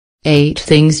8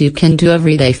 things you can do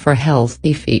every day for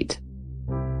healthy feet.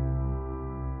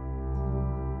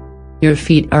 Your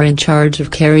feet are in charge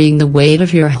of carrying the weight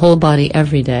of your whole body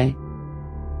every day.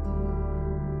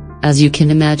 As you can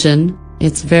imagine,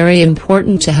 it's very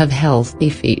important to have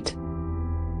healthy feet.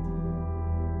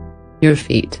 Your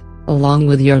feet, along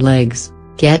with your legs,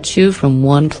 get you from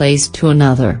one place to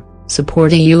another,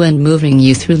 supporting you and moving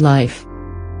you through life.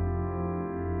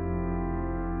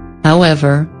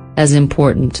 However, as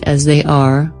important as they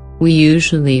are, we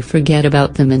usually forget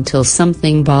about them until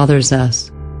something bothers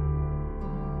us.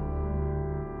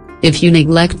 If you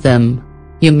neglect them,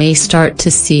 you may start to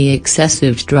see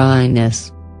excessive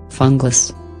dryness,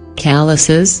 fungus,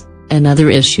 calluses, and other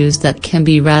issues that can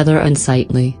be rather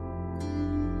unsightly.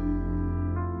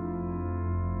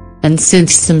 And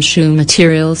since some shoe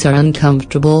materials are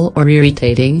uncomfortable or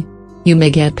irritating, you may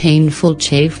get painful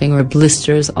chafing or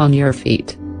blisters on your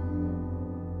feet.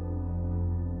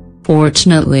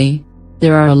 Fortunately,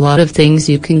 there are a lot of things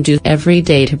you can do every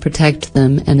day to protect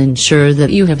them and ensure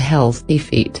that you have healthy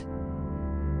feet.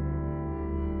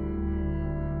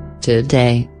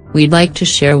 Today, we'd like to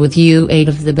share with you 8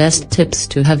 of the best tips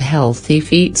to have healthy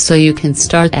feet so you can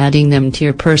start adding them to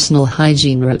your personal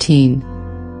hygiene routine.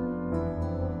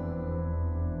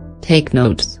 Take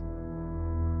notes.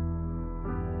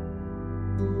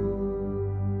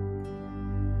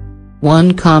 One,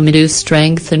 do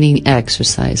strengthening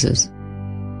exercises.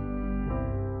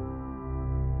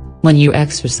 When you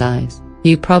exercise,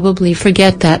 you probably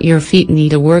forget that your feet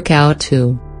need a workout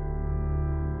too.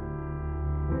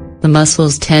 The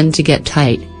muscles tend to get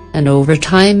tight, and over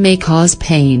time may cause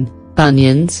pain,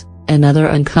 bunions, and other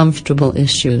uncomfortable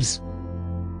issues.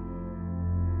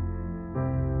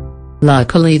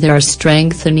 Luckily, there are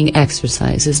strengthening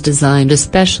exercises designed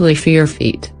especially for your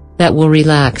feet that will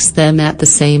relax them at the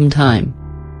same time.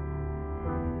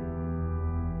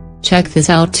 Check this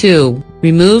out too.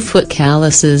 Remove foot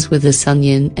calluses with this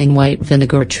onion and white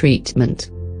vinegar treatment.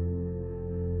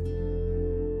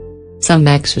 Some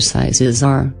exercises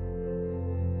are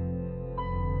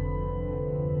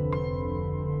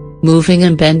moving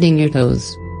and bending your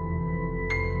toes,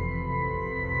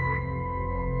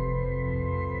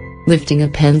 lifting a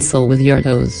pencil with your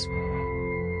toes,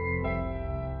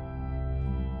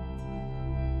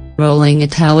 rolling a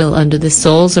towel under the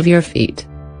soles of your feet,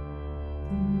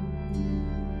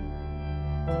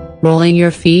 rolling your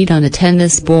feet on a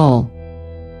tennis ball,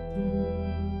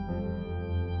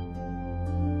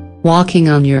 walking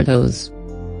on your toes,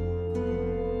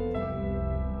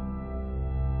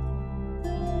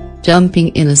 jumping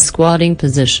in a squatting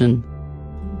position,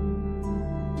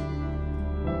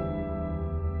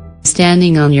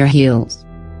 standing on your heels.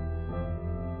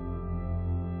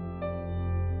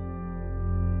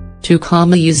 2,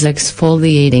 use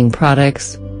exfoliating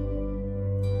products.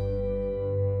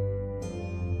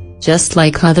 Just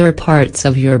like other parts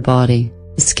of your body,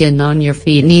 the skin on your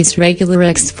feet needs regular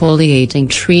exfoliating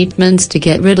treatments to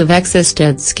get rid of excess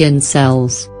dead skin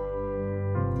cells.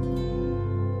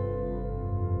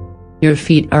 Your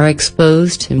feet are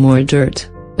exposed to more dirt,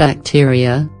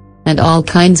 bacteria, and all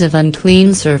kinds of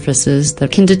unclean surfaces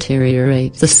that can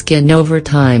deteriorate the skin over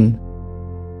time.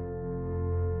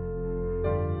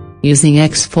 Using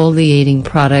exfoliating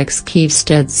products keeps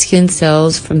dead skin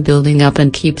cells from building up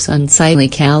and keeps unsightly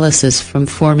calluses from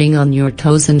forming on your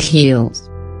toes and heels.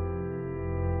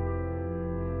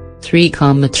 3,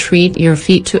 treat your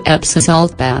feet to Epsom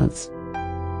salt baths.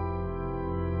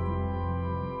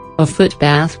 A foot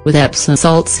bath with Epsom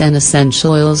salts and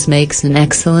essential oils makes an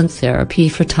excellent therapy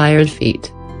for tired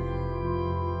feet.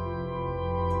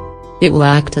 It will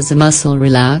act as a muscle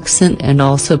relaxant and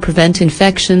also prevent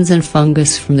infections and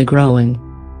fungus from the growing.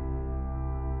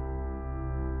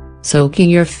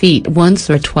 Soaking your feet once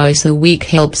or twice a week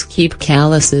helps keep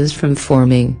calluses from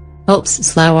forming, helps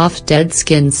slough off dead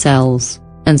skin cells,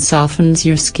 and softens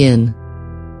your skin.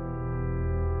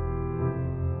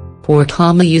 4,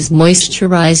 use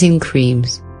moisturizing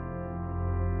creams.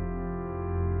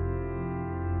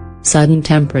 Sudden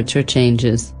temperature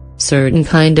changes, certain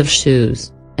kind of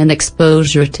shoes, and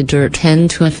exposure to dirt tend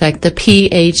to affect the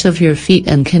pH of your feet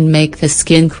and can make the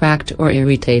skin cracked or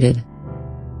irritated.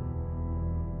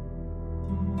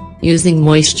 Using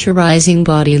moisturizing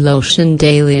body lotion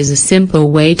daily is a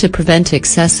simple way to prevent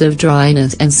excessive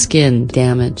dryness and skin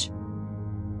damage.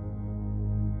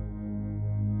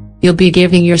 You'll be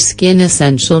giving your skin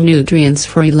essential nutrients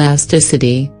for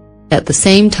elasticity, at the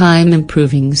same time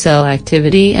improving cell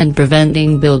activity and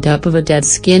preventing buildup of a dead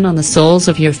skin on the soles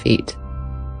of your feet.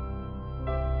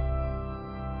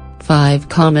 5,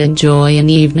 enjoy an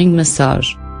evening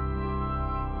massage.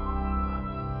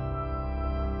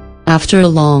 After a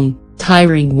long,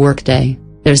 tiring workday,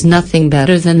 there's nothing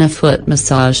better than a foot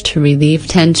massage to relieve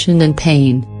tension and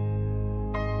pain.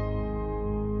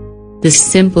 This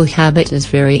simple habit is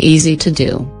very easy to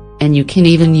do, and you can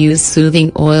even use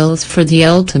soothing oils for the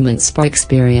ultimate spa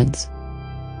experience.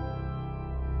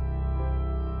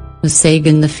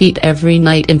 Massaging the feet every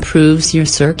night improves your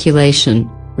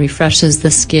circulation, refreshes the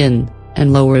skin,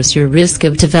 and lowers your risk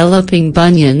of developing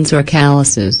bunions or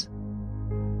calluses.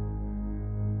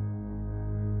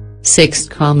 6.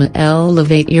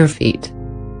 Elevate your feet.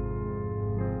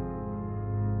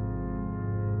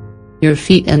 Your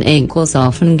feet and ankles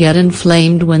often get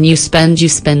inflamed when you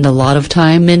spend a lot of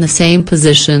time in the same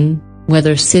position,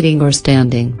 whether sitting or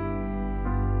standing.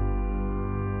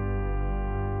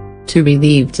 To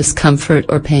relieve discomfort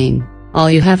or pain,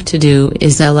 all you have to do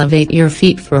is elevate your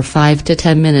feet for 5 to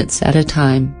 10 minutes at a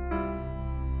time.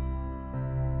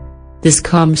 This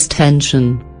calms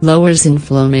tension, lowers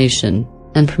inflammation,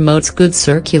 and promotes good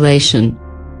circulation.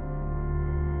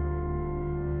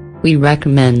 We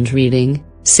recommend reading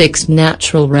 6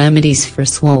 Natural Remedies for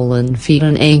Swollen Feet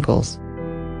and Ankles.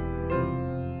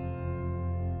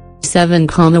 7.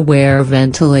 Wear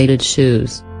ventilated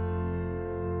shoes.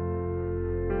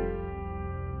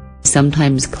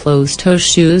 Sometimes closed-toe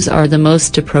shoes are the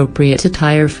most appropriate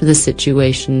attire for the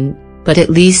situation, but at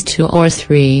least 2 or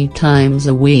 3 times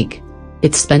a week,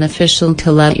 it's beneficial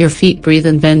to let your feet breathe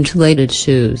in ventilated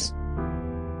shoes.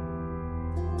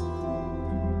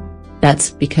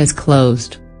 That's because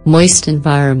closed, moist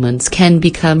environments can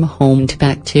become home to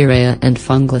bacteria and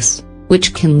fungus,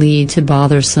 which can lead to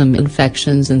bothersome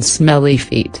infections and smelly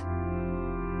feet.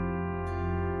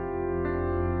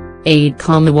 8.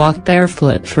 Walk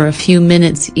barefoot for a few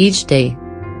minutes each day.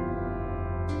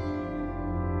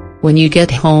 When you get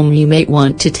home, you may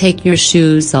want to take your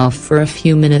shoes off for a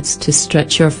few minutes to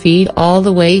stretch your feet all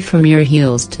the way from your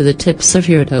heels to the tips of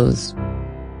your toes.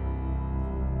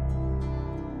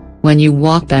 When you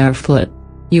walk barefoot,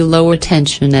 you lower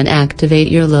tension and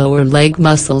activate your lower leg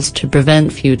muscles to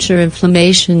prevent future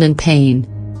inflammation and pain.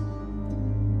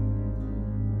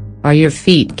 Are your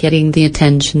feet getting the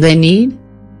attention they need?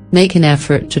 Make an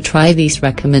effort to try these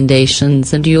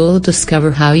recommendations and you'll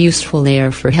discover how useful they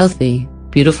are for healthy,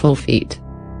 beautiful feet.